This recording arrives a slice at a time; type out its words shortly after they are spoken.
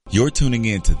You're tuning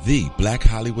in to the Black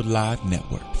Hollywood Live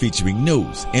Network, featuring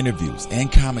news, interviews, and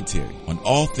commentary on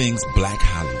all things Black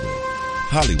Hollywood.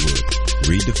 Hollywood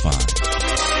redefined.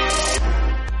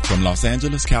 From Los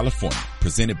Angeles, California,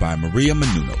 presented by Maria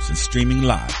Menounos and streaming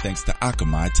live thanks to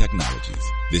Akamai Technologies.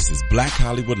 This is Black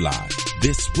Hollywood Live,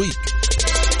 This Week.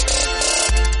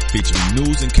 Featuring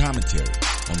news and commentary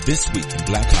on This Week in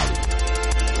Black Hollywood.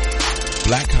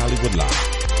 Black Hollywood Live.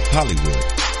 Hollywood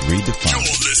redefined.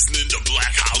 You're listening to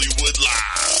Black Hollywood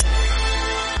Live.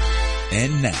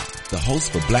 And now, the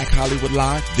host for Black Hollywood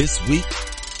Live This Week,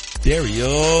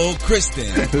 Dario Kristen.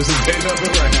 This is right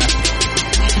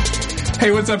now.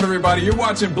 Hey, what's up, everybody? You're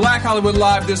watching Black Hollywood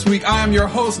Live This Week. I am your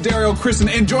host, Dario Kristen,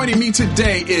 and joining me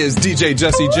today is DJ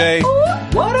Jesse J.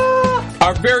 What up?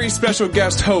 Our very special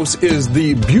guest host is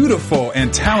the beautiful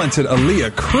and talented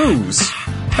Aaliyah Cruz.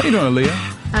 How you doing,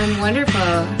 Aaliyah? I'm wonderful.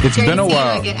 It's been a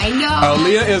while. I know.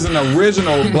 Aaliyah is an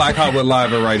original Black Hollywood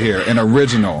Liver right here. An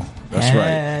original. That's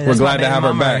right. We're glad to have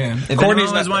her back. If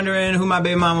Courtney's was wondering who my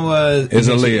baby mama was, is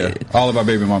Aaliyah. All of our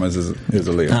baby mamas is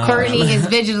Aaliyah. Courtney is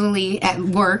vigilantly at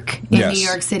work in New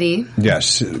York City.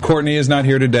 Yes. Courtney is not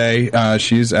here today.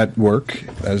 She's at work,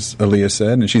 as Aaliyah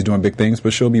said, and she's doing big things,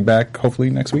 but she'll be back hopefully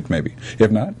next week, maybe.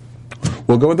 If not,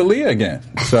 we'll go with Aaliyah again.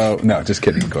 So, no, just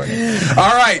kidding, Courtney.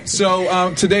 All right,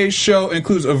 so today's show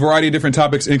includes a variety of different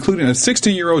topics, including a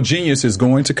 16-year-old genius is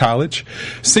going to college.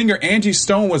 Singer Angie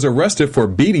Stone was arrested for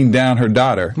beating down her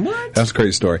daughter. What? That's a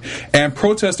crazy story. And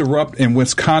protests erupt in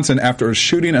Wisconsin after a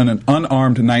shooting on an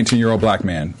unarmed 19-year-old black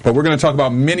man. But we're going to talk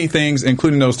about many things,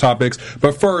 including those topics.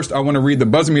 But first, I want to read the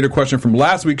buzzer meter question from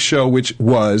last week's show, which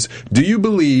was, do you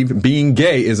believe being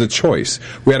gay is a choice?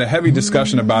 We had a heavy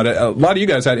discussion about it. A lot of you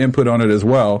guys had input on it as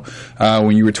well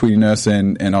when you were tweeting us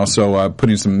and also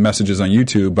putting some messages on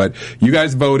YouTube. But you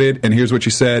guys voted, and here's what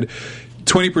you said.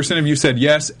 20% of you said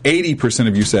yes, 80%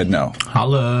 of you said no.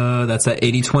 Holla, that's that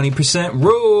 80-20%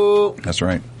 rule. That's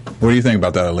right. What do you think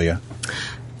about that, Aaliyah?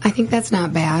 I think that's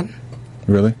not bad.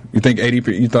 Really? You think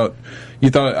 80%? I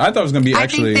thought it was going to be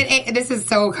actually. I think that this is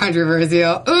so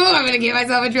controversial. Ooh, I'm going to get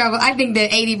myself in trouble. I think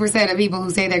that 80% of people who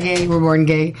say they're gay were born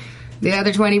gay. The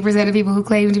other 20% of people who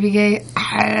claim to be gay,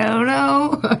 I don't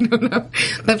know.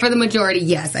 But for the majority,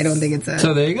 yes, I don't think it's a...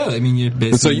 So there you go. I mean, you're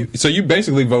basically... So you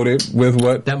basically voted with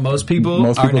what? That most people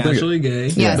are naturally gay.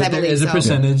 Yes, but I believe there is a so.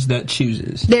 percentage that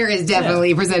chooses. There is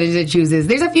definitely a percentage that chooses.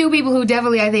 There's a few people who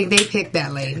definitely, I think, they picked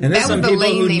that lane. And there's some people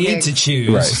who need picked. to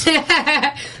choose.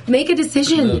 Right. Make a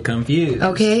decision. A little confused.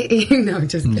 Okay? No,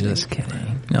 just kidding. Just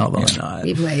kidding. No, I'm not.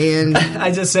 Be playing.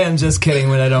 I just say I'm just kidding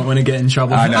when I don't want to get in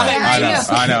trouble. I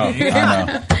know.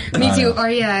 Me too. Or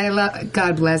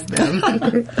God bless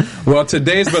them. Well,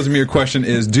 today's buzzer meter question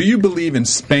is: do you believe in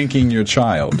spanking your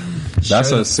child?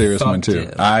 That's a serious one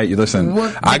too. I grew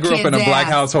up in a black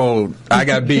household. I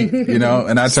got beat, and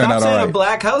I turned out all right. A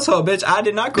black household, bitch. I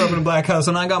did not grow up in a black house,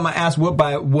 and I got my ass whooped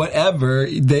by whatever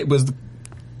that was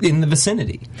in the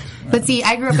vicinity. But see,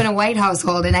 I grew up in a white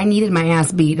household, and I needed my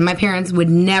ass beat, and my parents would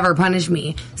never punish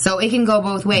me. So it can go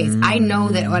both ways. I know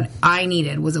that what I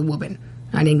needed was a whooping.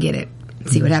 I didn't get it.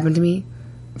 See what happened to me?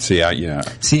 See,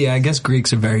 I guess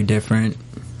Greeks are very different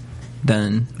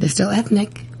than... They're still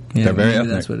ethnic. Yeah, they're very ethnic.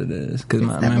 That's what it is. Because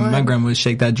my grandma would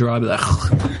shake that jaw, I'd be like...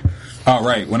 Oh,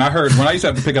 right. When I used to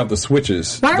have to pick out the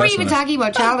switches. Why are we even talking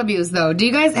about child abuse, though? Have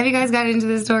you guys gotten into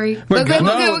this story? We'll get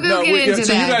into that.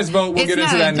 So you guys vote. We'll get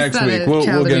into that next week.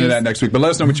 We'll get into that next week. But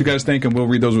let us know what you guys think, and we'll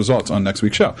read those results on next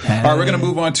week's show. All right, we're going to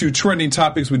move on to trending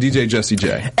topics with DJ Jesse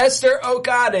J. Esther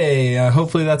Okade.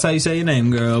 Hopefully that's how you say your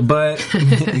name, girl. But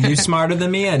you're smarter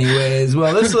than me anyways.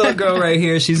 Well, this little girl right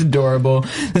here, she's adorable.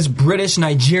 This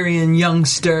British-Nigerian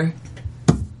youngster.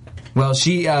 Well,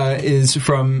 she is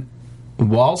from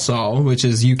Walsall, which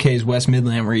is UK's West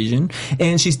Midland region,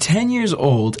 and she's 10 years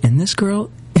old, and this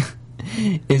girl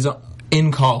is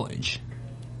in college.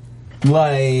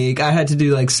 Like, I had to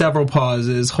do several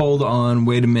pauses. Hold on,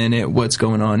 wait a minute, what's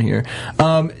going on here?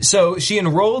 So she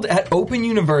enrolled at Open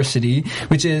University,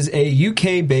 which is a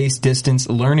UK-based distance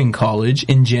learning college,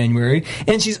 in January,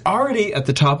 and she's already at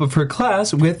the top of her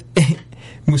class with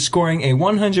scoring a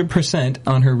 100%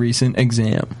 on her recent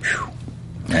exam.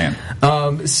 Man.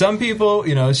 Some people,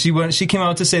 she came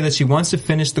out to say that she wants to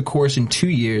finish the course in 2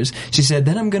 years. She said,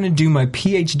 then I'm going to do my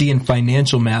PhD in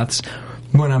financial maths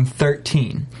when I'm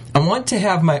 13. I want to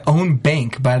have my own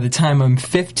bank by the time I'm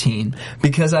 15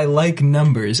 because I like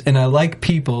numbers and I like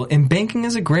people, and banking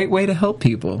is a great way to help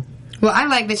people. Well, I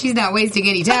like that she's not wasting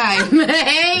any time.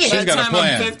 Hey, She's By the got a time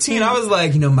plan. I'm 15, I was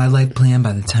like, my life plan,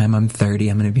 by the time I'm 30,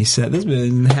 I'm going to be set. This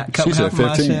been She said half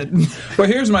my 15. shit. But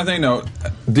here's my thing, though.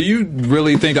 Do you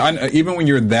really think, even when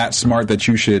you're that smart, that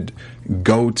you should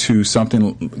go to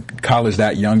something college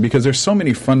that young? Because there's so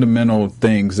many fundamental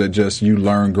things that just you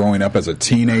learn growing up as a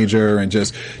teenager, and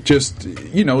just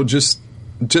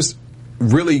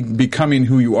really becoming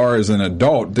who you are as an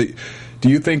adult. Do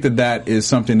you think that is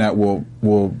something that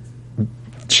will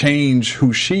change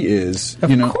who she is? Of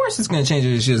course it's going to change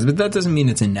who she is, but that doesn't mean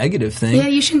it's a negative thing. Yeah,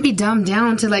 you shouldn't be dumbed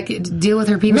down to deal with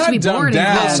her. People Not should be dumbed born.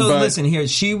 down. Well, so but- listen here,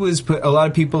 she was a lot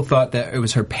of people thought that it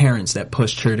was her parents that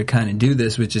pushed her to kind of do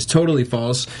this, which is totally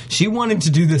false. She wanted to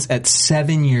do this at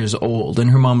 7 years old,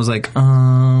 and her mom was like,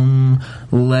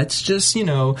 let's just,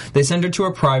 they sent her to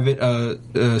a private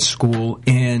school,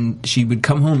 and she would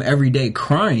come home every day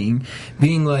crying,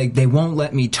 being like, they won't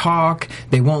let me talk,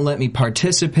 they won't let me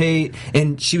participate,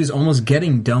 and she was almost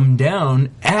getting dumbed down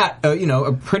at,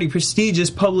 a pretty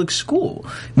prestigious public school,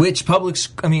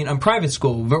 private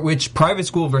school, which private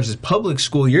school versus public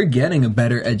school, you're getting a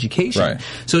better education. Right.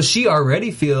 So she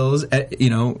already feels,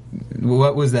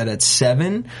 what was that, at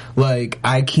 7? Like,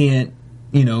 I can't,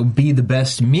 be the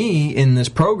best me in this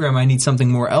program. I need something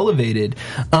more elevated.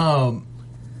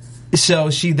 So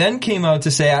she then came out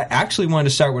to say, I actually wanted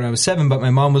to start when I was 7, but my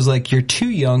mom was like, you're too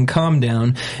young, calm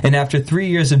down. And after 3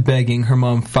 years of begging, her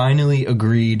mom finally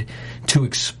agreed to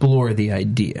explore the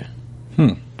idea.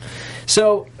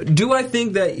 So, do I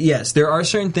think that, yes, there are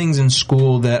certain things in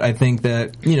school that I think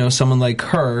that, someone like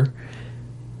her,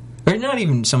 or not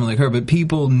even someone like her, but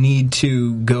people need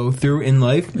to go through in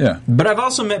life. Yeah. But I've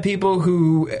also met people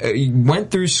who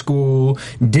went through school,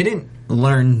 didn't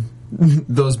learn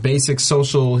those basic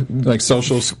social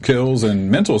skills and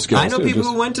mental skills. I know too, people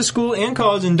who went to school and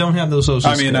college and don't have those social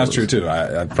skills. I mean, that's true too.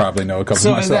 I probably know a couple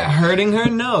So myself. is that hurting her?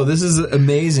 No. This is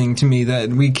amazing to me that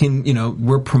we can,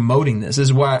 we're promoting this. This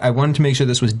is why I wanted to make sure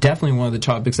this was definitely one of the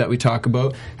topics that we talk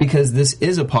about, because this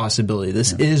is a possibility.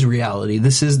 This is reality.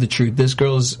 This is the truth. This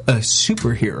girl's a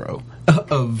superhero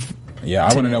of... Yeah,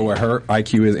 I want to know where her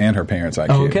IQ is and her parents'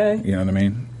 IQ. Okay. You know what I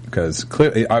mean? Because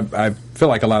clearly, I feel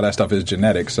like a lot of that stuff is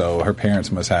genetic, so her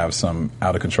parents must have some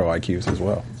out-of-control IQs as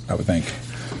well, I would think.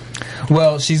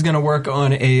 Well, she's going to work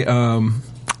on a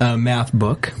math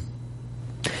book,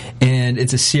 and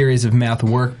it's a series of math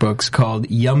workbooks called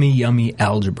Yummy Yummy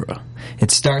Algebra. It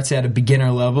starts at a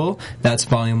beginner level. That's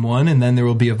volume 1, and then there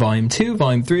will be a volume 2,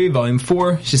 volume 3, volume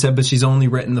 4. She said, but she's only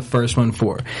written the first one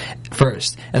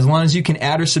first. As long as you can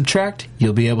add or subtract,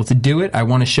 you'll be able to do it. I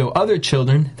want to show other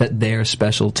children that they are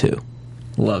special too.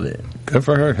 Love it. Good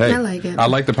for her. Hey, I like it. I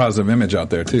like the positive image out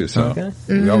there too. So Okay.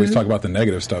 we always talk about the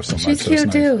negative stuff so much. She's so it's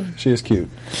cute, nice. too. She is cute.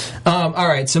 All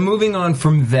right, so moving on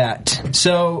from that.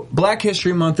 So Black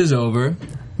History Month is over,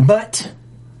 but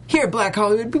here at Black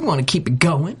Hollywood, we want to keep it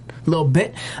going a little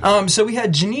bit. So we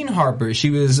had Janine Harper. She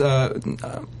was a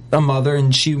mother,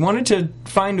 and she wanted to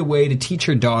find a way to teach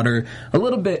her daughter a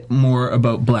little bit more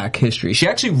about Black history. She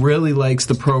actually really likes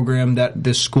the program that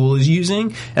this school is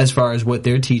using as far as what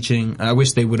they're teaching. I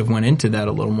wish they would have went into that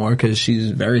a little more, because she's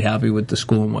very happy with the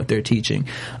school and what they're teaching.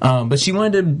 But she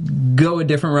wanted to go a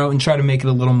different route and try to make it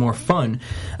a little more fun.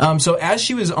 So as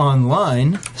she was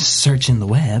online, searching the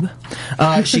web,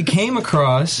 she came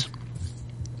across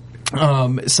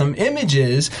some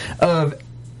images of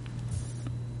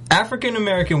African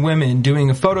American women doing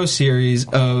a photo series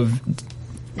of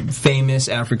famous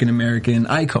African American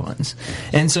icons.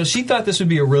 And so she thought this would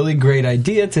be a really great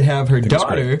idea to have her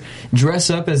daughter dress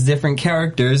up as different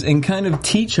characters and kind of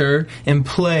teach her and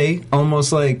play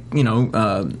almost like,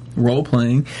 role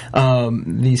playing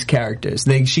these characters.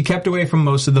 She kept away from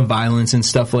most of the violence and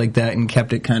stuff like that and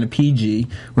kept it kind of PG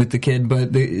with the kid,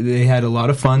 but they had a lot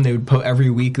of fun. They would every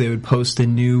week they would post a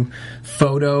new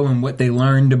photo and what they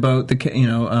learned about the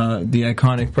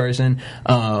iconic person.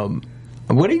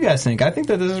 What do you guys think? I think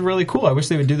that this is really cool. I wish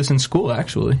they would do this in school,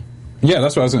 actually. Yeah,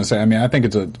 that's what I was going to say. I mean, I think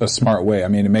it's a smart way. I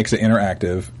mean, it makes it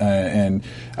interactive, and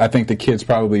I think the kids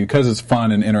probably, because it's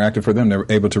fun and interactive for them, they're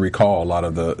able to recall a lot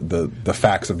of the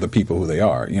facts of the people who they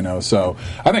are, So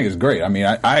I think it's great. I mean,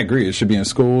 I agree. It should be in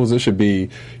schools. It should be,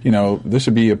 this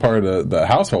should be a part of the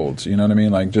households, you know what I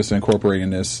mean? Like, just incorporating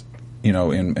this,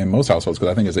 in most households,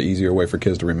 because I think it's an easier way for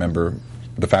kids to remember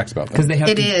the facts about them. Because they have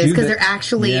It to is, do because that. they're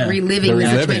actually reliving They're the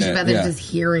reliving situation it, rather than yeah. just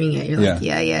hearing it. You're like,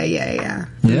 yeah. Yeah.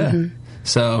 Mm-hmm.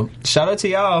 So, shout out to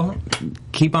y'all.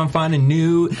 Keep on finding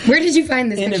new, Where did you find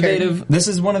this innovative. picture? This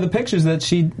is one of the pictures that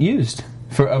she used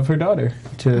of her daughter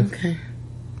to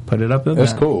put it up.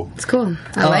 That's cool. It's cool.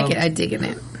 I like it. I dig in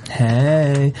it.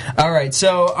 Hey. All right.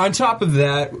 So on top of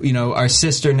that, our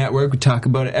sister network, we talk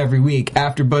about it every week,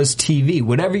 AfterBuzz TV.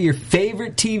 Whatever your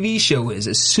favorite TV show is,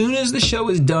 as soon as the show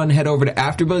is done, head over to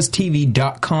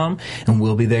AfterBuzzTV.com, and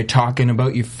we'll be there talking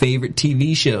about your favorite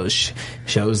TV shows.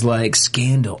 Shows like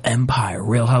Scandal, Empire,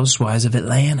 Real Housewives of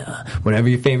Atlanta. Whatever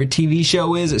your favorite TV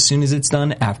show is, as soon as it's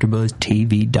done,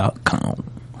 AfterBuzzTV.com.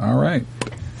 All right.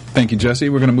 Thank you, Jesse.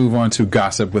 We're going to move on to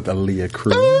gossip with Aaliyah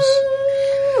Cruz.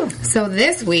 So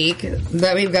this week,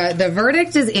 we've got the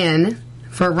verdict is in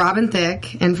for Robin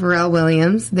Thicke and Pharrell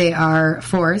Williams. They are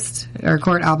forced or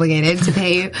court obligated to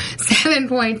pay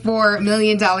 $7.4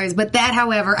 million. But that,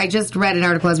 however, I just read an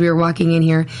article as we were walking in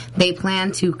here. They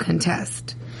plan to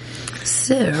contest.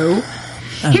 So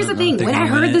here's the thing. When I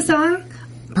heard the song,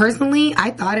 personally,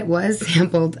 I thought it was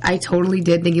sampled. I totally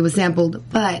did think it was sampled.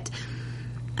 But,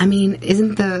 I mean,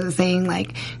 isn't the saying,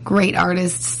 like, great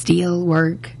artists steal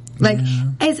work? Like,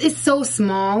 it's so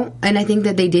small, and I think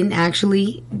that they didn't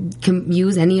actually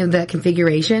use any of the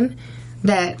configuration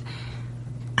that,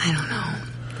 I don't know.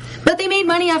 But they made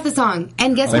money off the song,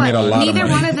 and guess what? Neither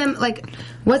one of them, like,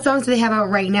 what songs do they have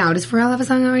out right now? Does Pharrell have a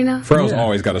song out right now? Pharrell's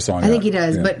always got a song out. I think he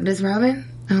does, but does Robin?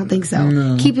 I don't think so.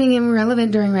 No. Keeping him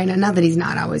relevant during right now. Not that he's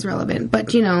not always relevant,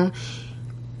 but, I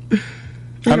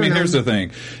mean, here's the thing.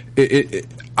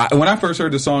 When I first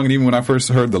heard the song, and even when I first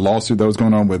heard the lawsuit that was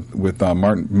going on with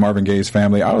Marvin Gaye's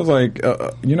family, I was like,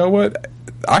 you know what?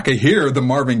 I could hear the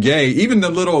Marvin Gaye, even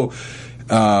the little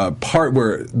part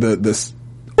where the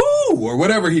ooh or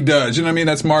whatever he does. You know what I mean?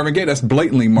 That's Marvin Gaye. That's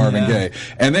blatantly Marvin Gaye.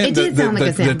 And then the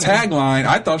tagline,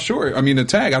 I thought sure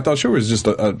was just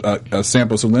a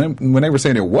sample. So then when they were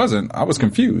saying it wasn't, I was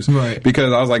confused. Right.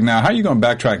 Because I was like, now how are you going to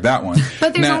backtrack that one?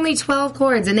 But there's only 12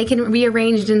 chords, and they can be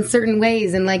arranged in certain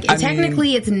ways, and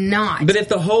technically it's not. But if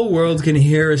the whole world can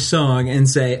hear a song and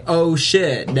say, oh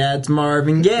shit, that's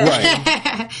Marvin Gaye.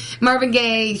 Right. Marvin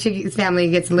Gaye's family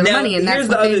gets a little money, and that's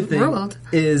what they ruled.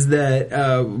 Is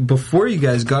that before you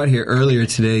guys got here earlier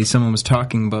today, someone was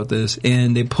talking about this,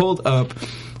 and they pulled up,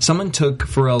 someone took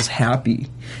Pharrell's Happy,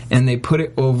 and they put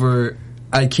it over,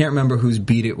 I can't remember whose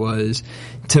beat it was,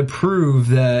 to prove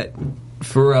that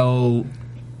Pharrell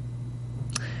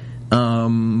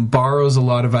borrows a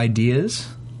lot of ideas.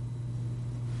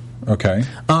 Okay.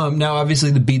 Now,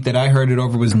 obviously, the beat that I heard it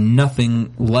over was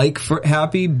nothing like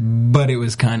Happy, but it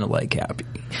was kind of like Happy.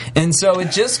 And so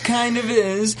it just kind of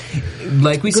is,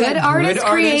 like we said, good artists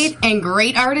create and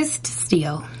great artists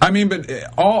steal. I mean, but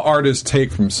all artists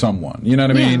take from someone. You know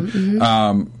what I mean?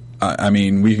 Mm-hmm. I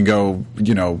mean, we can go,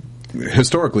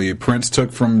 historically, Prince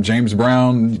took from James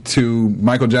Brown to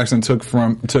Michael Jackson took.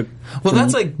 Well,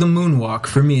 that's like the moonwalk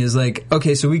for me is like,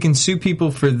 okay, so we can sue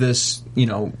people for this,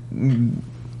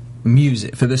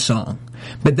 music, for this song.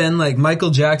 But then, like,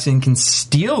 Michael Jackson can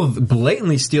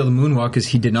blatantly steal the moonwalk because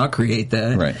he did not create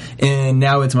that. Right. And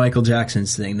now it's Michael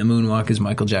Jackson's thing. The moonwalk is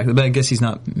Michael Jackson. But I guess he's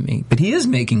not, but he is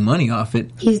making money off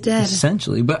it. He's dead.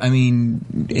 Essentially. But, I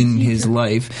mean, in his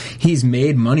life, he's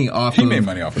made money off of that,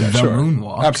 the sure.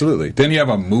 moonwalk. Absolutely. Didn't you have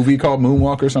a movie called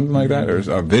Moonwalk or something like that? Or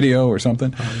a video or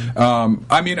something?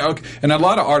 I mean, okay, and a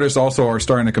lot of artists also are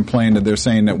starting to complain that they're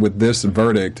saying that with this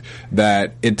verdict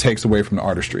that it takes away from the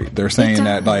artistry. They're saying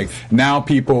that, like, now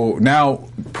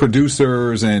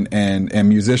producers and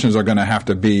musicians are going to have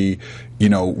to be,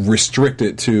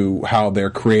 restricted to how their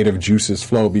creative juices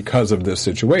flow because of this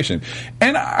situation.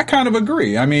 And I kind of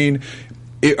agree. I mean,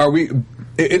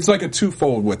 it's like a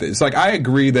twofold with it. It's like, I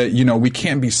agree that, we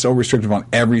can't be so restrictive on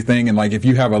everything. And like, if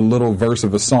you have a little verse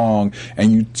of a song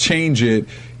and you change it,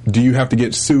 do you have to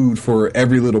get sued for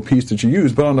every little piece that you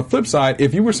use? But on the flip side,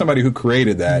 if you were somebody who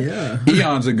created that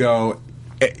eons ago,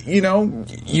 you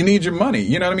need your money.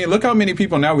 You know what I mean? Look how many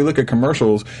people now, we look at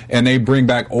commercials and they bring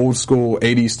back old school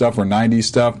 80s stuff or 90s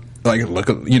stuff. Like, look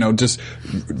at, just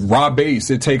raw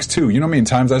bass, it takes two. You know what I mean?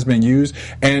 Times that's been used.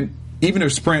 And even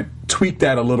if Sprint tweaked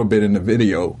that a little bit in the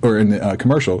video or in the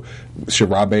commercial, should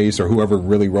raw bass or whoever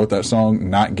really wrote that song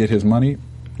not get his money?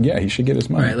 Yeah, he should get his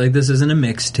money. Right, like this isn't a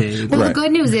mixtape. Well, the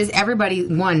good news is everybody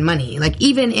won money. Like,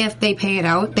 even if they pay it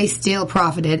out, they still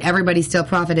profited. Everybody still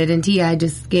profited, and T.I.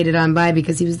 just skated on by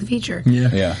because he was the feature.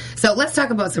 Yeah. So let's talk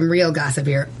about some real gossip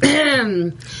here.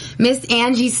 Miss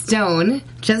Angie Stone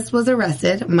just was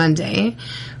arrested Monday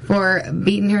for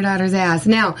beating her daughter's ass.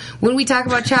 Now, when we talk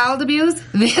about child abuse,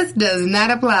 this does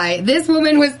not apply. This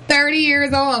woman was 30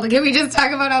 years old. Can we just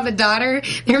talk about how the daughter,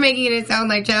 they're making it sound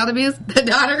like child abuse? The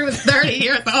daughter was 30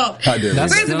 years old.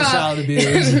 That's First still of all, child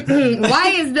abuse.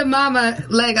 Why is the mama,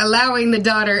 like, allowing the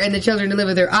daughter and the children to live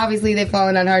with her? Obviously, they've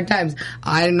fallen on hard times.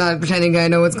 I'm not pretending I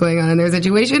know what's going on in their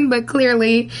situation, but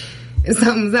clearly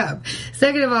something's up.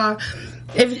 Second of all,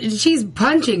 if she's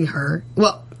punching her,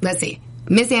 well, let's see.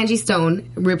 Miss Angie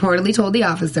Stone reportedly told the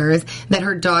officers that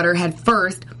her daughter had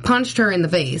first punched her in the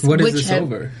face. What is this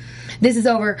over? This is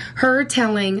over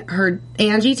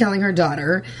Angie telling her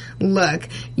daughter, look,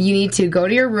 you need to go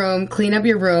to your room, clean up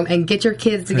your room, and get your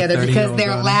kids together because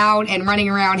they're loud and running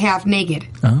around half naked.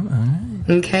 Oh, all right.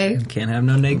 Okay. Can't have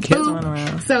no naked kids running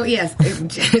around. So, yes,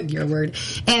 your word.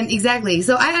 And exactly.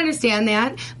 So, I understand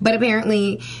that, but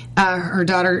apparently her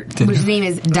daughter, whose name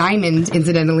is Diamond,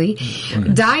 incidentally,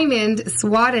 Diamond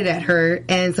swatted at her,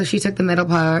 and so she took the metal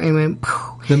paw and went...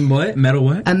 The what? Metal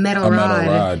what? A metal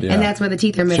rod, yeah. And that's where the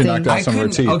teeth are missing. She knocked out some of her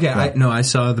teeth. Okay, I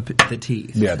saw the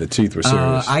teeth. Yeah, the teeth were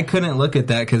serious. I couldn't look at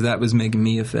that because that was making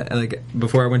me like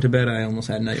before I went to bed. I almost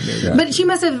had nightmares. Yeah. But she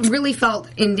must have really felt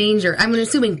in danger. I'm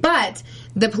assuming. But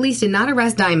the police did not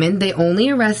arrest Diamond. They only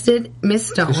arrested Miss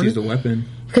Stone. Because she used a weapon.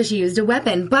 Because she used a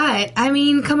weapon. But I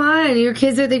mean, come on, your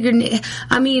kids are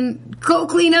go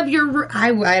clean up your room.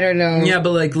 I don't know. Yeah,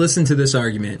 but like, listen to this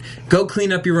argument. Go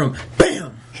clean up your room.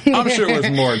 Bam. I'm sure it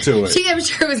was more to it. I'm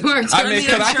sure it was more to it. I mean,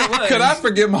 could I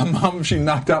forgive my mom if she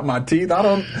knocked out my teeth?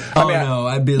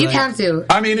 I'd be like... You have to.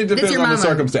 I mean, it depends on the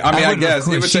circumstance. I mean, I guess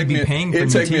it would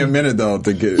take me a minute, though,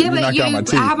 to knock out my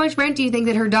teeth. How much rent do you think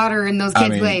that her daughter and those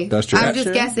kids weigh? That's true. I'm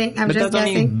just guessing. But that don't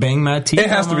even bang my teeth. It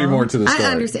has to be more to the story.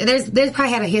 I understand. There's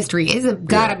probably had a history. It's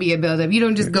got to be a buildup. You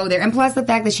don't just go there. And plus the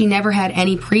fact that she never had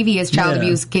any previous child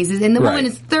abuse cases. And the woman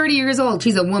is 30 years old.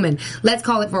 She's a woman. Let's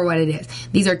call it for what it is.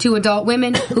 These are two adult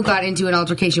women who got into an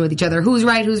altercation with each other. Who's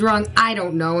right, who's wrong? I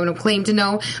don't know. I don't claim to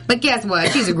know. But guess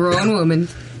what? She's a grown woman.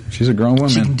 She's a grown woman.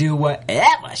 She can do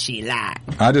whatever she likes.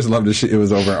 I just love that it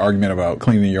was over an argument about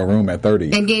cleaning your room at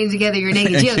 30. And getting together your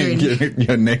naked children.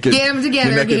 Your naked, get them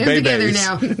together. Get them together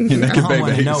now. Your naked I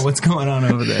want to know what's going on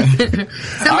over there.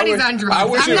 Somebody's on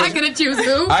drugs. I'm not going to choose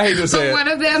who. I hate to say it. One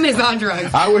of them is on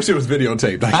drugs. I wish it was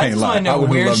videotaped. I can't lie. I know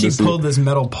where she pulled this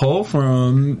metal pole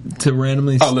from to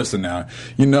randomly... Oh, listen now.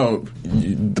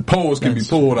 The poles can be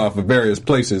pulled off of various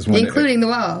places. Including the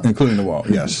wall. Including the wall,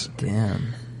 yes.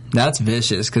 Damn. That's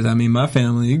vicious, because, I mean, my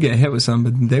family, you get hit with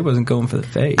something, but they wasn't going for the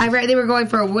face. I read they were going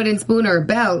for a wooden spoon or a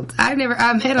belt. I've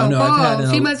hit a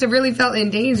pole. She must have really felt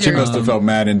endangered. She must have felt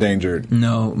mad endangered.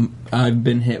 No, I've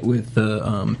been hit with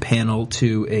the panel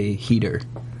to a heater.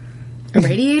 A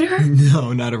radiator?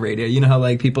 No, not a radiator. You know how,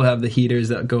 like, people have the heaters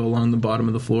that go along the bottom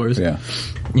of the floors? Yeah.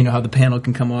 You know how the panel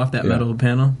can come off, that metal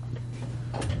panel?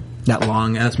 That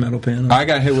long ass metal panel. I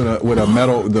got hit with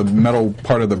the metal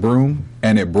part of the broom,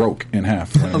 and it broke in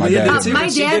half. My dad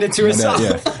did it to herself.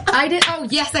 I did. Oh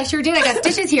yes, I sure did. I got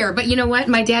stitches here. But you know what?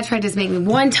 My dad tried to spank me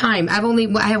one time. I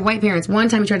have white parents. One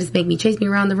time he tried to spank me, chased me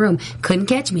around the room, couldn't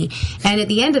catch me. And at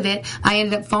the end of it, I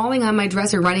ended up falling on my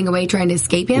dresser, running away, trying to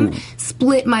escape him.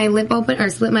 Split my lip open,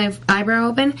 or split my eyebrow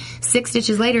open. 6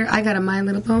 stitches later, I got a My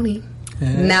Little Pony.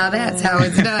 Now that's how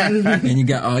it's done. And you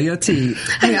got all your teeth.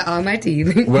 I got all my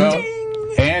teeth. Well,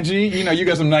 Angie, you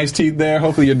got some nice teeth there.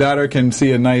 Hopefully your daughter can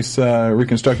see a nice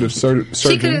reconstructive surgeon.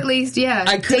 She could at least,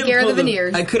 take care of the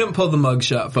veneers. I couldn't pull the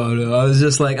mugshot photo. I was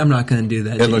just like, I'm not going to do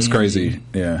that to It looks Angie. Crazy.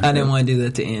 Yeah. I didn't want to do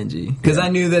that to Angie. Because I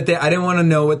knew that I didn't want to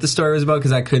know what the story was about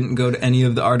because I couldn't go to any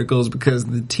of the articles because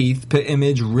the teeth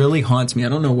image really haunts me. I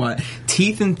don't know why.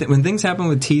 Teeth and when things happen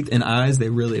with teeth and eyes, they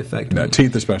really affect me.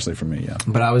 Teeth especially for me, yeah.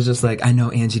 But I was just like, I know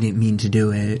Angie didn't mean to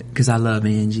do it because I love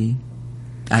Angie.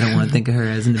 I don't want to think of her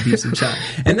as an abusive child.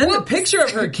 And then the picture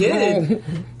of her kid,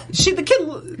 she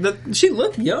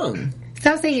looked young.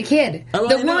 Stop saying a kid. Oh,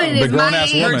 the woman is my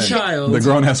age. Her child. The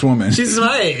grown-ass woman. She's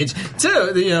my age,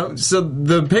 too. So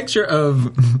the picture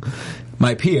of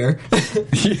my peer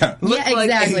looked like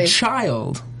a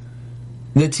child.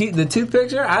 The tooth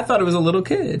picture, I thought it was a little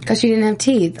kid. Because she didn't have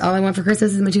teeth. All I want for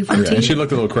Christmas is my two front teeth. And she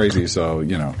looked a little crazy, so,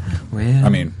 Well, I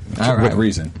mean, with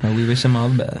reason. Well, we wish them all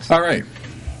the best. All right.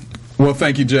 Well,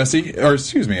 thank you, Jesse. Or,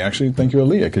 excuse me, actually, thank you,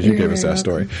 Aaliyah, because you gave us that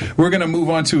story. We're going to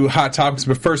move on to Hot Topics,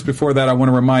 but first, before that, I want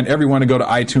to remind everyone to go to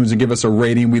iTunes and give us a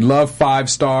rating. We love 5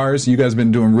 stars. You guys have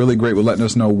been doing really great with letting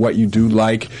us know what you do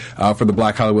like for the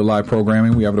Black Hollywood Live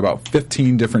programming. We have about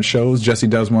 15 different shows. Jesse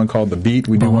does one called The Beat.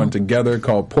 We do one together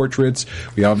called Portraits.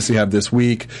 We obviously have this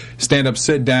week Stand Up,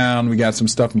 Sit Down. We got some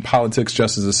stuff in politics,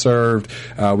 Justice is Served.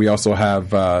 We also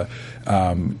have...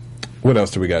 what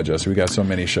else do we got, Jesse? We got so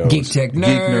many shows. Geek Tech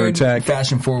Nerd Tech.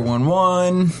 Fashion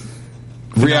 411.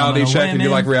 Reality Check, if you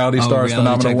like reality stars,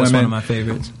 Phenomenal Check, Women. That's one of my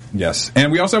favorites. Yes.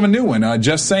 And we also have a new one,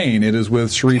 Just Saying. It is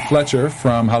with Cherie Fletcher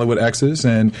from Hollywood X's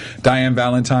and Diane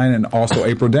Valentine and also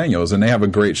April Daniels. And they have a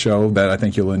great show that I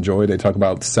think you'll enjoy. They talk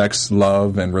about sex,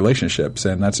 love, and relationships.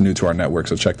 And that's new to our network,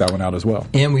 so check that one out as well.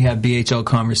 And we have BHL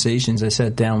Conversations. I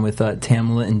sat down with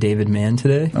Tamela and David Mann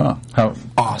today. Oh, how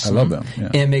awesome. I love them. Yeah.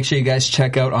 And make sure you guys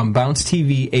check out on Bounce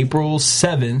TV, April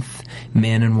 7th,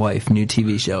 Man and Wife, new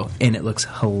TV show. And it looks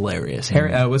hilarious.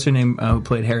 What's her name who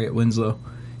played Harriet Winslow?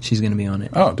 She's going to be on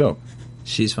it. Oh, dope.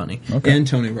 She's funny. Okay. And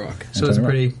Tony Rock. So it's a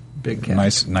pretty big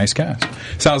cast. Nice cast.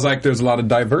 Sounds like there's a lot of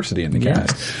diversity in the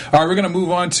cast. All right, we're going to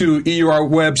move on to EUR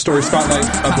Web Story Spotlight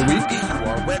of the Week.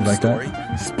 EUR Web like Story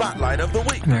that? Spotlight of the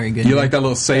Week. Very good. You like that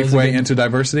little safe way into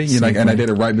diversity? And I did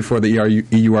it right before the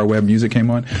EUR Web music came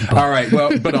on. All right,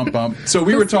 well, bump. So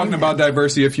we were talking about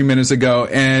diversity a few minutes ago,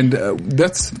 and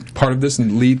that's part of this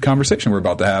lead conversation we're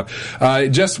about to have. It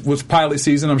just was pilot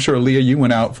season. I'm sure, Leah, you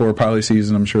went out for a pilot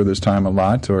season. I'm sure this time a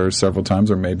lot or several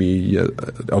times, or maybe,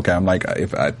 okay, I'm like,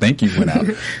 if I think you went out.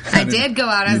 I did go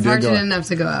out. I was fortunate enough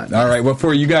to go out. All right, well,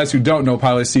 for you guys who don't know,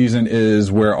 pilot season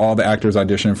is where all the actors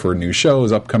audition for new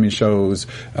shows, upcoming shows,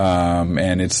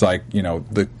 and it's like,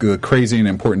 the crazy and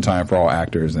important time for all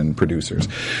actors and producers.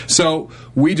 So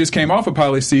we just came off a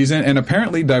pilot season, and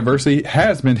apparently diversity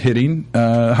has been hitting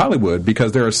Hollywood,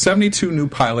 because there are 72 new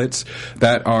pilots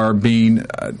that are being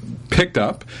picked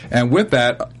up, and with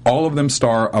that, all of them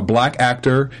star a black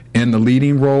actor in the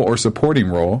leading role or supporting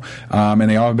role, and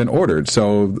they all have been ordered.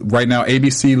 So right now,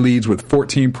 ABC leads with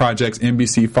 14 projects,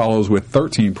 NBC follows with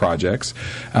 13 projects.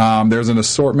 There's an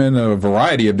assortment, a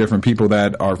variety of different people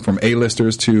that are from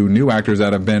A-listers to new actors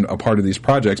that have been a part of these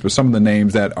projects, but some of the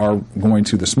names that are going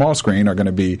to the small screen are going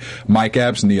to be Mike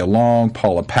Epps, Nia Long,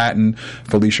 Paula Patton,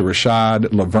 Felicia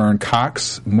Rashad, Laverne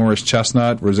Cox, Morris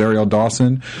Chestnut, Rosario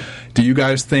Dawson. Do you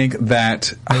guys think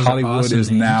that Hollywood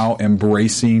is now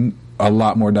embracing a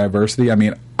lot more diversity? I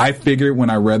mean, I figured when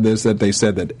I read this that they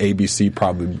said that ABC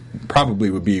probably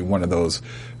would be one of those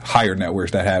higher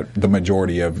networks that had the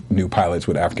majority of new pilots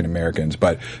with African Americans,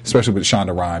 but especially with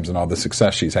Shonda Rhimes and all the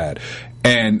success she's had.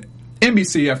 And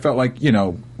NBC, I felt like,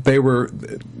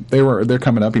 they're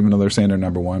coming up, even though they're saying they're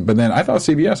number one. But then I thought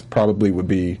CBS probably would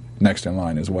be next in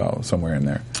line as well, somewhere in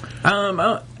there.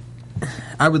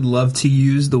 I would love to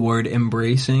use the word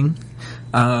embracing.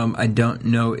 I don't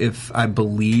know if I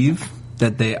believe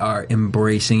that they are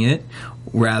embracing it,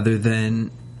 rather than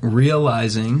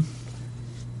realizing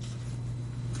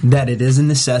that it is a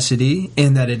necessity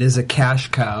and that it is a cash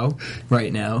cow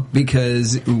right now,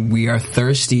 because we are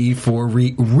thirsty for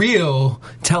real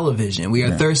television. We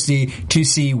are thirsty to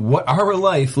see what our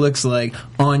life looks like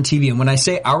on TV. And when I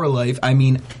say our life, I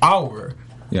mean our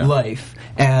life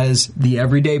as the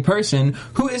everyday person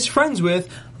who is friends with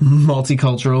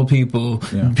multicultural people,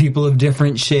 people of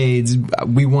different shades.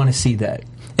 We want to see that.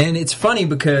 And it's funny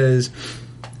because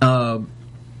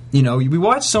we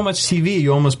watch so much TV,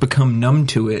 you almost become numb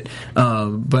to it.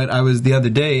 But I was the other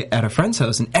day at a friend's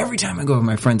house, and every time I go to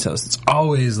my friend's house, it's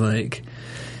always like,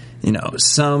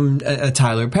 a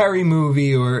Tyler Perry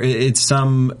movie, or it's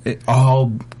some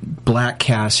all black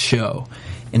cast show.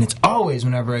 And it's always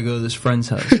whenever I go to this friend's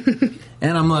house.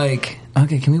 And I'm like,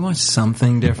 okay, can we watch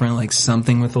something different, like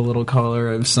something with a little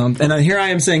color of something? And here I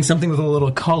am saying something with a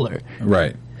little color.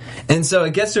 Right. And so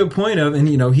it gets to a point of, and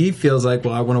he feels like,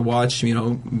 well, I want to watch,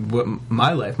 what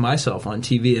my life, myself on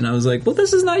TV. And I was like, well,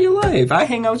 this is not your life. I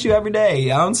hang out with you every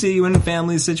day. I don't see you in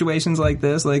family situations like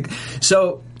this.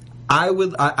 So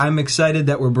I'm excited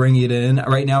that we're bringing it in.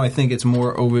 Right now, I think it's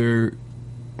more over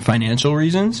financial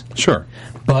reasons. Sure.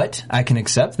 But I can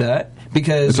accept that,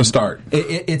 because it's a start.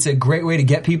 It's a great way to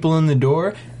get people in the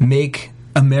door, make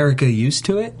America used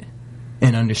to it,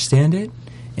 and understand it,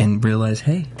 and realize,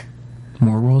 hey,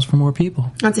 more roles for more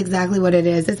people. That's exactly what it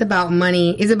is. It's about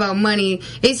money.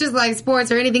 It's just like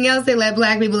sports or anything else. They let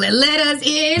black people let us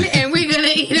in, and we're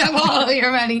going to eat up all of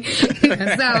your money.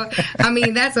 So,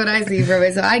 that's what I see from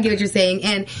it. So I get what you're saying.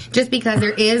 And just because there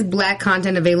is black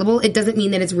content available, it doesn't mean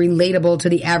that it's relatable to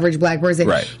the average black person.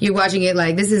 Right. You're watching it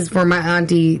like, this is for my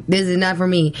auntie. This is not for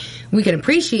me. We can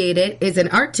appreciate it. It's an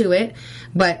art to it.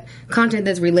 But content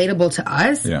that's relatable to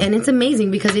us, and it's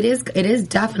amazing because it is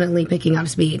definitely picking up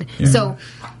speed. Yeah. So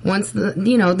once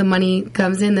the money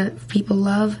comes in, the people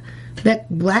love that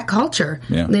black culture.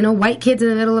 Yeah. White kids in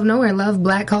the middle of nowhere love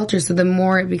black culture. So the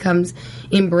more it becomes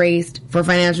embraced for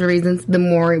financial reasons, the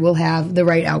more it will have the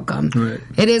right outcome. Right.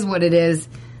 It is what it is.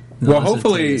 Well,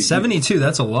 hopefully 72.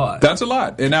 That's a lot. That's a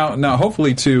lot. And now,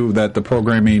 hopefully, too, that the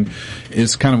programming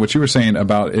is kind of what you were saying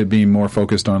about it being more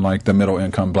focused on like the middle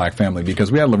income black family,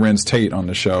 because we had Lorenz Tate on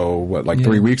the show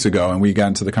 3 weeks ago, and we got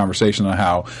into the conversation on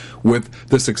how with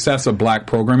the success of black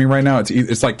programming right now,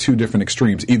 it's like two different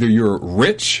extremes. Either you're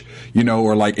rich,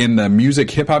 or like in the music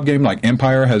hip hop game, like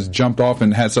Empire has jumped off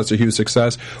and had such a huge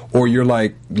success, or you're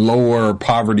like lower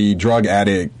poverty drug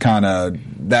addict kind of.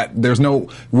 That there's no,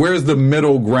 where's the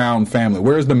middle ground family?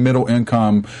 Where's the middle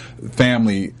income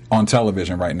family on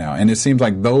television right now? And it seems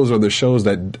like those are the shows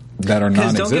that are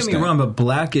non-existent. Don't get me wrong, but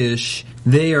Blackish,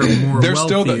 they are more they're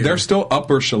still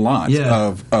upper echelons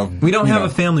of we don't have a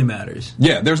Family Matters.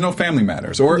 Yeah, there's no Family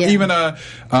Matters, or even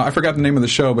I forgot the name of the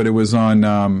show, but it was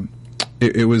on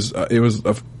it was a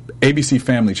ABC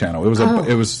Family Channel.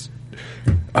 It was.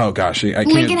 Oh gosh, I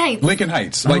can't. Lincoln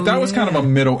Heights. Like that was kind of a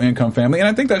middle income family, and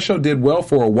I think that show did well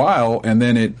for a while, and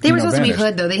then they were supposed vanished. to be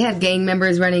hood though. They had gang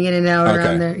members running in and out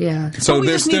around there. Yeah. So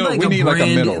there's still we need like a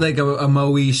middle, like a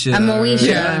Moesha.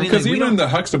 Yeah, because even the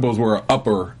Huxtables were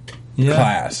upper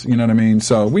class. You know what I mean?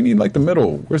 So we need like the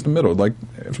middle. Where's the middle? Like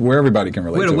where everybody can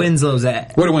relate. Where the Winslow's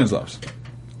at? Where the Winslow's?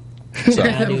 So,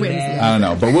 I don't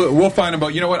know, but we'll find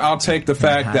about. You know what? I'll take the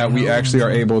fact that we actually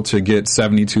are able to get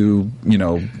 72.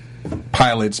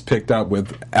 Pilots picked up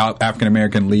with African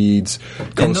American leads,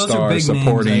 co-stars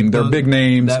supporting. They're big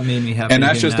names. That made me happy. And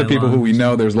that's just the people who we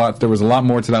know. There was a lot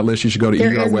more to that list. You should go to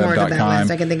erweb.com.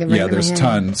 There's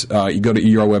tons. You go to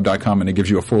erweb.com and it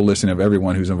gives you a full listing of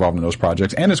everyone who's involved in those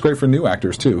projects. And it's great for new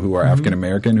actors too, who are African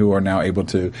American, who are now able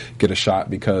to get a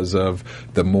shot because of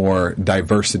the more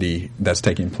diversity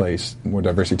taking place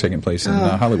in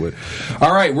Hollywood.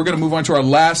 All right, we're going to move on to our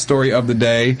last story of the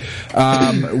day.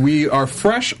 We are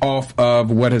fresh off of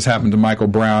what has happened to Michael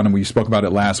Brown, and we spoke about it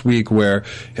last week, where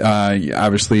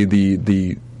obviously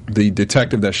the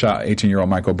detective that shot 18-year-old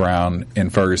Michael Brown in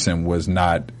Ferguson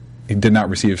he did not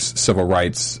receive civil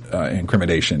rights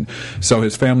incrimination. So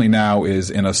his family now is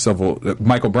in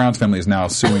Michael Brown's family is now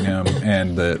suing him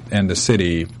and the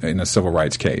city in a civil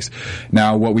rights case.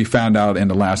 Now, what we found out in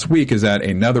the last week is that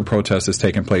another protest has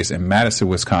taken place in Madison,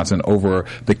 Wisconsin over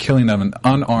the killing of an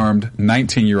unarmed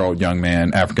 19-year-old young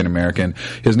man, African American.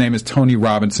 His name is Tony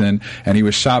Robinson, and he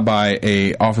was shot by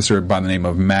a officer by the name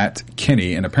of Matt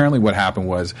Kinney. And apparently what happened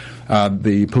was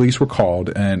the police were called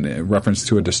in reference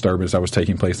to a disturbance that was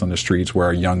taking place on the streets where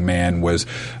a young man was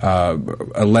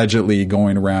allegedly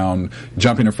going around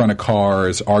jumping in front of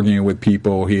cars, arguing with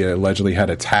people. He allegedly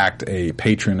had attacked a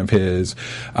patron of his,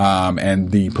 and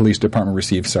the police department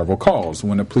received several calls.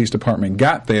 When the police department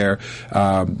got there,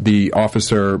 the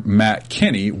officer, Matt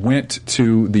Kinney, went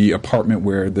to the apartment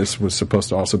where this was supposed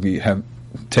to also have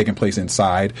taken place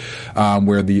inside,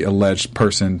 where the alleged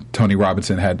person, Tony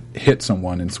Robinson, had hit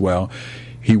someone as well.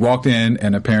 He walked in,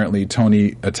 and apparently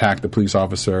Tony attacked the police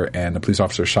officer, and the police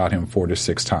officer shot him 4 to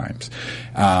 6 times.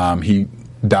 He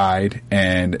died,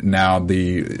 and now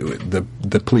the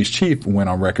police chief went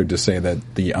on record to say that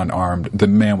the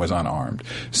man was unarmed.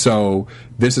 So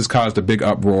this has caused a big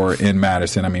uproar in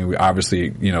Madison. I mean,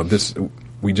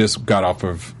 we just got off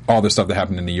of all the stuff that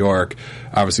happened in New York,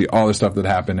 obviously all the stuff that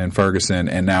happened in Ferguson,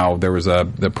 and now there was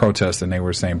the protest, and they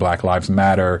were saying Black Lives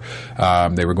Matter.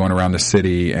 They were going around the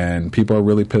city, and people are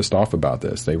really pissed off about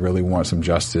this. They really want some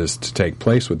justice to take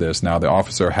place with this. Now, the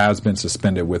officer has been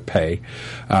suspended with pay.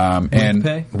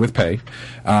 With pay.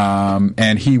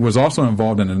 And he was also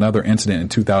involved in another incident in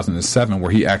 2007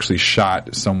 where he actually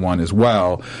shot someone as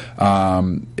well.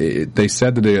 They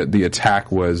said that the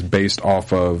attack was based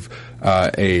off of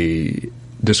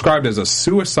described as a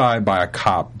suicide by a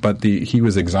cop, but he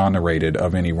was exonerated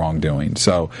of any wrongdoing.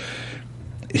 So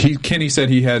Kinney said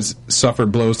he has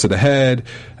suffered blows to the head.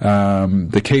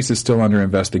 The case is still under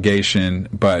investigation,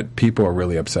 but people are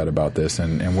really upset about this.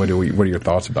 And what are your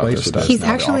thoughts about this? He's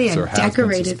actually a decorated. Has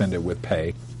been suspended with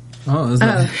pay. Oh, is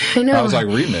that? I know. I was like,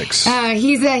 remix.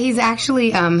 He's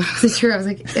actually. I was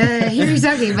like, here he's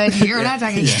talking, but you're not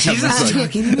talking. Jesus,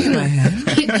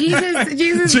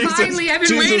 finally, I've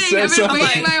been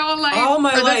waiting my whole life. All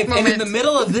my for life, this moment. and in the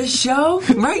middle of this show,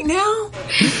 right now,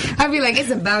 I'd be like, it's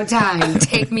about time.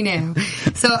 Take me now.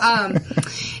 So,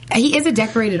 he is a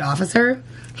decorated officer.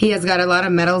 He has got a lot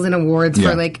of medals and awards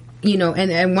for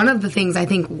and one of the things I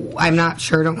think, I'm not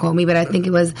sure, don't quote me, but I think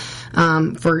it was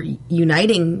for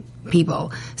uniting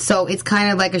people. So it's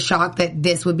kind of like a shock that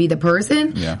this would be the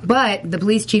person. Yeah. But the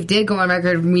police chief did go on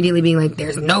record immediately being like,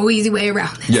 there's no easy way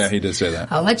around this. Yeah, he did say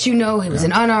that. I'll let you know it was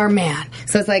an unarmed man.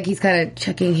 So it's like he's kind of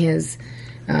checking his...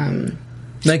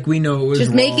 like we know it was just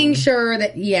wrong. Making sure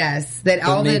that, that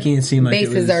all the it seem like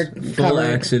bases it was are full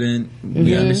covered. accident.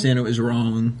 We understand it was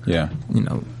wrong. Yeah.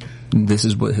 this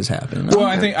is what has happened. Well,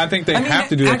 I think they have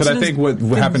to do that, because I think what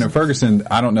happened in Ferguson,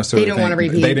 I don't necessarily They don't want to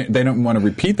repeat. They don't want to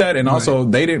repeat that, and also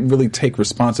they didn't really take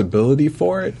responsibility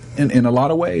for it in a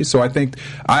lot of ways. So I think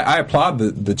I applaud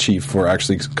the chief for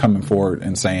actually coming forward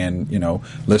and saying,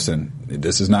 listen,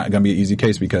 this is not going to be an easy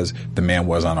case because the man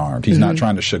was unarmed. He's not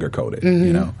trying to sugarcoat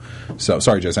it, So,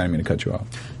 sorry, Jess, I didn't mean to cut you off.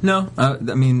 No,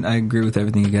 I agree with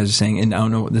everything you guys are saying, and I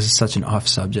don't know, this is such an off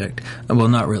subject. Well,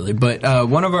 not really, but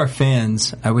one of our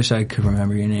fans, I wish I could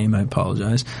remember your name, I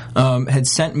apologize, had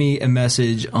sent me a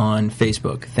message on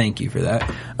Facebook. Thank you for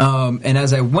that. And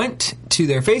as I went to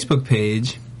their Facebook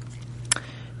page,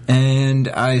 and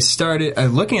I started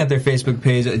looking at their Facebook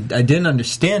page, I didn't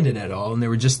understand it at all, and there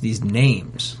were just these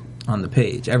names on the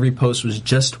page. Every post was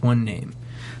just one name.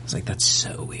 I was like, that's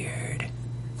so weird.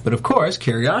 But of course,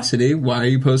 curiosity, why are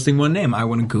you posting one name? I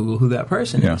want to Google who that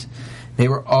person is. They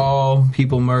were all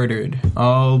people murdered,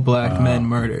 all black men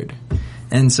murdered.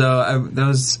 And so that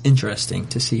was interesting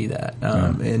to see that.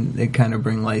 And it kind of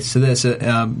bring light to this.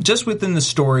 Just within the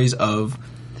stories of,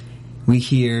 we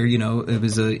hear, it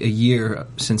was a year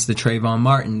since the Trayvon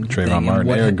Martin thing,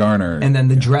 Eric Garner. And then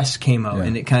the dress came out,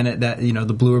 and it kind of,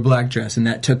 the blue or black dress, and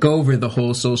that took over the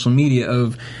whole social media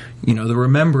of, the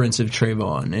remembrance of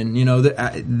Trayvon.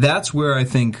 And, that's where I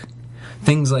think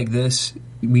things like this,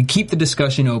 we keep the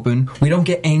discussion open. We don't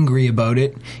get angry about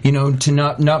it, to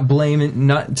not blame it,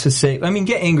 not to say,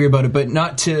 get angry about it, but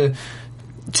not to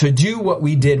do what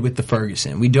we did with the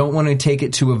Ferguson. We don't want to take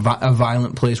it to a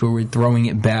violent place where we're throwing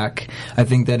it back. I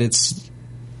think that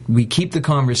we keep the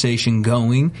conversation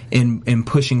going and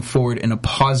pushing forward in a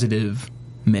positive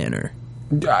manner.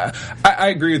 I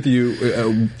agree with you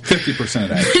 50% of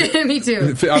that. Me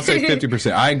too. I'll say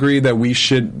 50%. I agree that we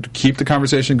should keep the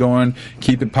conversation going,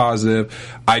 keep it positive.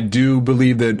 I do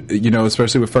believe that,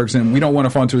 especially with Ferguson, we don't want to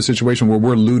fall into a situation where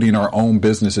we're looting our own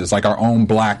businesses, like our own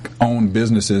black-owned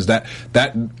businesses. That's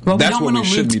what we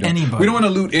shouldn't be doing. Anybody. We don't want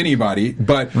to loot anybody,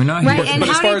 but we're not here. But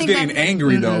as far as getting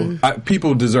angry, though,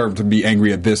 people deserve to be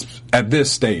angry at this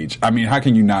stage. How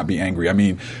can you not be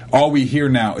angry? All we hear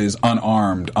now is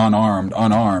unarmed.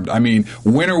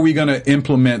 When are we going to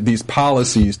implement these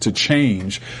policies to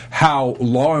change how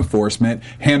law enforcement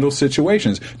handles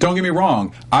situations? Don't get me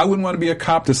wrong. I wouldn't want to be a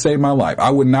cop to save my life. I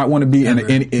would not want to be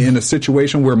in a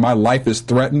situation where my life is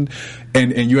threatened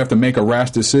and you have to make a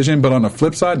rash decision. But on the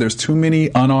flip side, there's too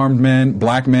many unarmed men,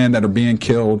 black men that are being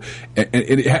killed.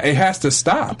 It has to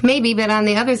stop. Maybe, but on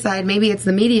the other side, maybe it's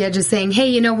the media just saying, hey,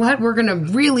 you know what? We're going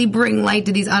to really bring light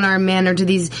to these unarmed men or to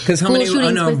these Because how many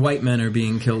unarmed white men are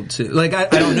being killed too? I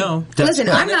don't know. Listen,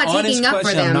 I'm not taking up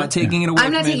for them. I'm not taking it away.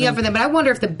 I'm not taking up for them, but I wonder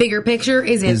if the bigger picture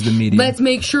is the media. Let's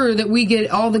make sure that we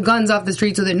get all the guns off the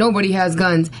street so that nobody has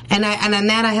guns. And on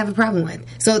that I have a problem with.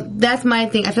 So that's my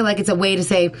thing. I feel like it's a way to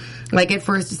say, at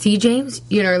first, see James,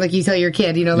 like you tell your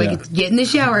kid, it's get in the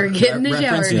shower,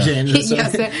 Referencing James.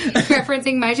 Yes,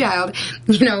 referencing my child.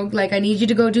 I need you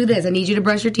to go do this. I need you to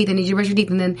brush your teeth. And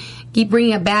then keep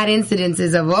bringing up bad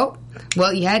incidences of,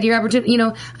 you had your opportunity.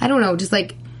 I don't know. Just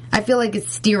I feel like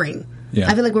it's steering. Yeah.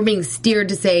 I feel like we're being steered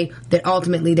to say that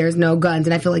ultimately there's no guns,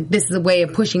 and I feel like this is a way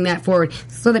of pushing that forward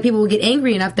so that people will get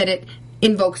angry enough that it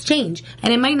invokes change.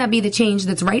 And it might not be the change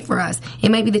that's right for us. It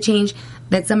might be the change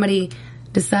that somebody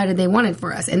decided they wanted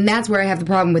for us. And that's where I have the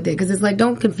problem with it, because it's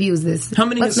don't confuse this. How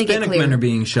many Hispanic men are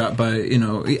being shot by,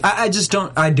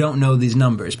 I don't know these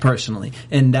numbers personally.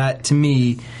 And that, to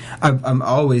me, I'm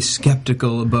always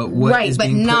skeptical about what is being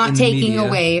put in the media. Right, but not taking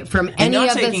away from any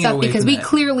of the stuff, because we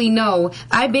clearly know.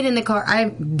 I've been in the car. I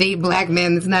date black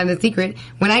men. That's not a secret.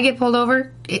 When I get pulled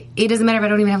over, it doesn't matter if I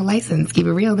don't even have a license. Keep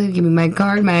it real. They give me my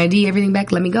card, my ID, everything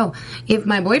back. Let me go. If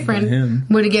my boyfriend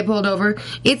were to get pulled over,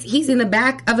 he's in the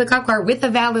back of the cop car with a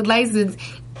valid license,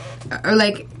 or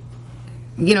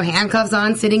handcuffs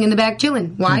on, sitting in the back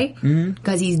chilling. Why?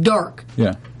 Because he's dark.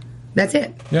 Yeah. That's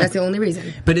it. Yeah. That's the only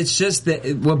reason. But it's just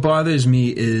that what bothers me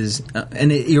is,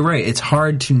 you're right, it's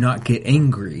hard to not get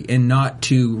angry and not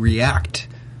to react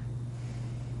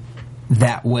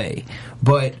that way.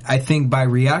 But I think by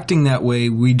reacting that way,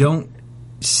 we don't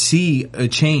see a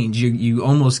change. You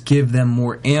almost give them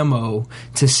more ammo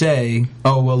to say,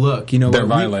 oh, well, look, they're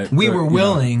violent. We were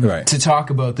willing to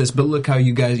talk about this, but look how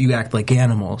you act like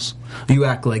animals. You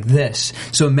act like this.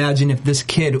 So imagine if this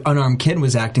unarmed kid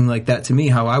was acting like that to me,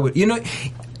 how I would,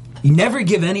 you never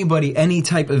give anybody any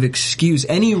type of excuse,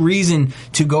 any reason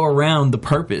to go around the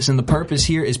purpose. And the purpose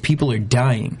here is people are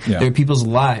dying. Yeah. They're people's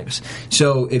lives.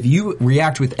 So if you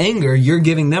react with anger, you're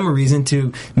giving them a reason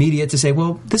to media to say,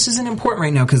 well, this isn't important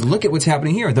right now because look at what's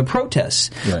happening here. The protests.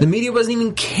 Right. The media wasn't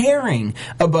even caring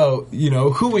about,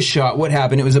 who was shot, what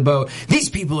happened. It was about these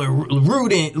people are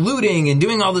looting and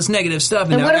doing all this negative stuff.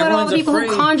 And now what about all everyone's the people afraid.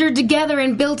 who conjured together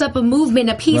and built up a movement,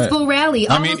 a peaceful rally?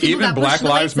 All I mean, those people even got pushed Black to the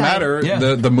Lives wayside. Matter,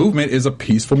 Yeah. the movement is a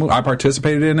peaceful movement. I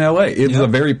participated in LA. It's a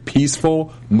very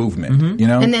peaceful movement, you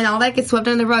know? And then all that gets swept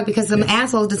under the rug because some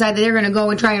assholes decide that they're going to go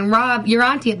and try and rob your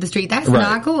auntie at the street. That's Right.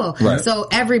 not cool. Right. So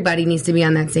everybody needs to be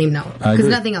on that same note I because agree.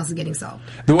 nothing else is getting solved.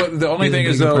 The only Be the thing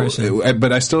is, bigger though, person.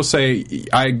 but I still say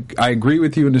I agree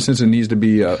with you in the sense it needs to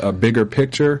be a bigger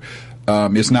picture.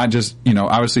 It's not just,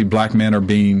 obviously black men are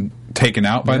being taken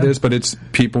out by this, but it's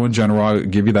people in general. I'll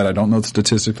give you that. I don't know the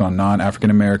statistics on non-African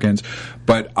Americans,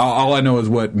 but all I know is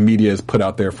what media has put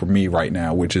out there for me right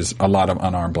now, which is a lot of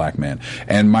unarmed black men.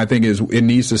 And my thing is, it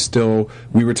needs to still,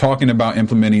 we were talking about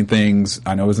implementing things.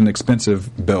 I know it was an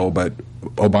expensive bill, but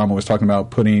Obama was talking about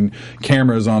putting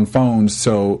cameras on phones,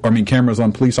 cameras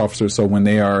on police officers, so when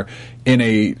they are in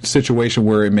a situation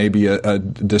where it may be a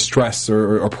distress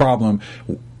or a problem,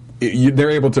 they're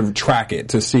able to track it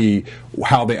to see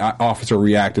how the officer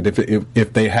reacted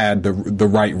if they had the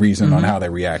right reason on how they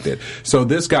reacted. So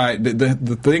this guy,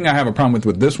 the thing I have a problem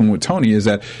with this one with Tony is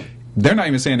that they're not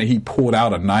even saying that he pulled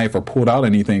out a knife or pulled out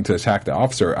anything to attack the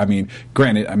officer. I mean,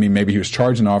 granted, maybe he was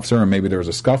charging the officer and maybe there was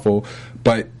a scuffle,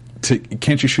 but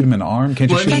can't you shoot him in the arm?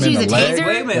 Can't you shoot him in the leg?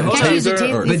 Wait a minute, hold Can't on. you use a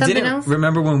taser? But Something didn't else?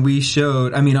 remember when we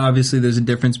showed? Obviously there's a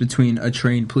difference between a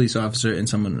trained police officer and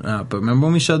someone not. But remember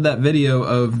when we showed that video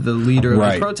of the leader of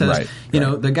the protest?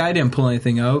 The guy didn't pull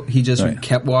anything out. He just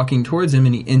kept walking towards him,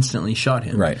 and he instantly shot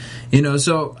him. Right.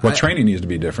 So training needs to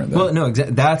be different, though. Well, no,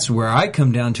 exactly. That's where I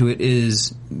come down to it.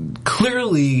 Is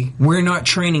clearly we're not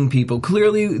training people.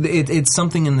 Clearly, it's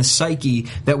something in the psyche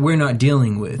that we're not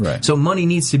dealing with. Right. So money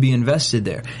needs to be invested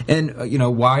there. And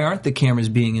why aren't the cameras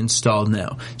being installed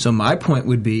now? So my point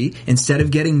would be, instead of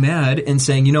getting mad and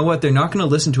saying, you know what, they're not going to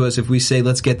listen to us if we say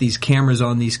let's get these cameras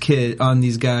on these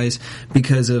guys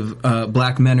because of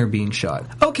black men are being shot.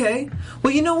 Okay,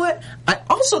 well, you know what? I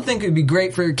also think it would be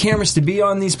great for cameras to be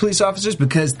on these police officers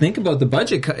because think about the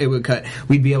budget it would cut.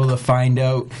 We'd be able to find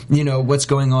out, what's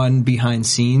going on behind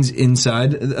scenes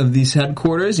inside of these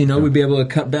headquarters. We'd be able to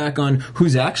cut back on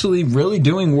who's actually really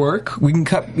doing work. We can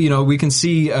cut, we can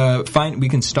see, we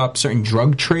can stop certain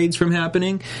drug trades from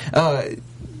happening.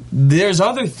 There's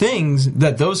other things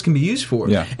that those can be used for.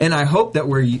 Yeah. And I hope that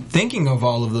we're thinking of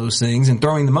all of those things and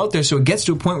throwing them out there so it gets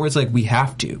to a point where it's like we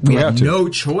have to. We have no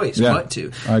choice but to.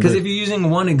 Because if you're using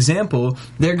one example,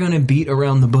 they're going to beat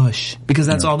around the bush. Because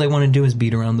that's all they want to do is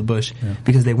beat around the bush. Yeah.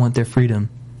 Because they want their freedom.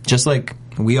 Just like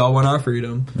we all want our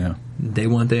freedom. Yeah. They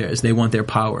want theirs. They want their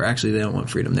power. Actually, they don't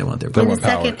want freedom. They want their power. In a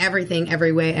second, everything,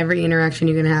 every way, every interaction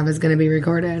you're going to have is going to be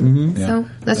recorded. Mm-hmm. So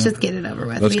let's just get it over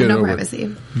with. We have no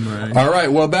privacy. Right. All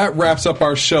right. Well, that wraps up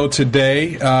our show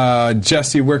today.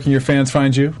 Jesse, where can your fans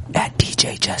find you? At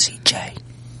DJ Jesse J.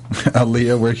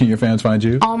 Aaliyah, where can your fans find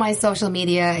you? All my social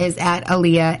media is at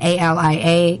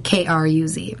Aaliyah,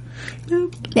 ALIAKRUZ.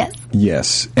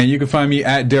 Yes. And you can find me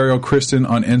at Dario Kristen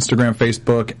on Instagram,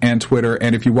 Facebook, and Twitter.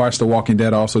 And if you watch The Walking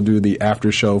Dead, I also do the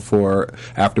after show for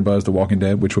AfterBuzz The Walking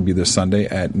Dead, which will be this Sunday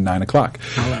at 9 o'clock.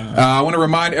 I want to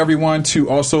remind everyone to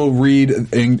also read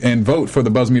and vote for the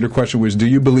Buzz Meter question, which do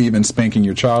you believe in spanking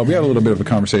your child? We had a little bit of a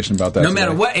conversation about that No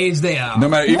matter what age they are. No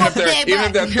matter, even if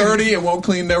they're 30 and won't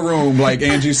clean their room like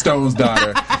Angie Stone's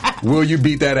daughter, will you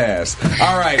beat that ass?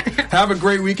 All right. Have a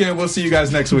great weekend. We'll see you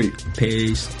guys next week.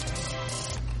 Peace.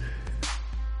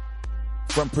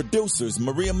 From producers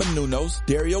Maria Menounos,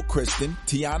 Dario Kristen,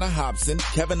 Tiana Hobson,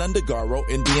 Kevin Undergaro,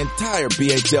 and the entire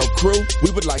BHL crew,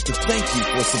 we would like to thank you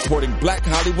for supporting Black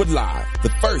Hollywood Live, the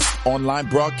first online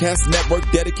broadcast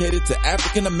network dedicated to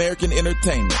African American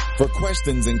entertainment. For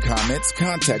questions and comments,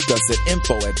 contact us at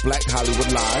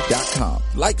info@blackhollywoodlive.com.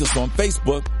 Like us on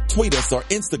Facebook, tweet us or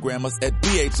Instagram us at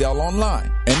BHL Online.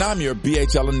 And I'm your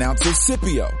BHL announcer,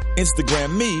 Scipio.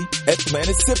 Instagram me at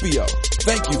Planet Scipio.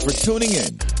 Thank you for tuning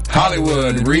in.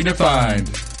 Hollywood Redefined.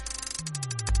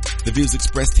 The views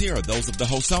expressed here are those of the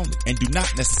host only and do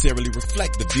not necessarily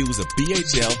reflect the views of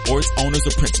BHL or its owners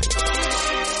or principals.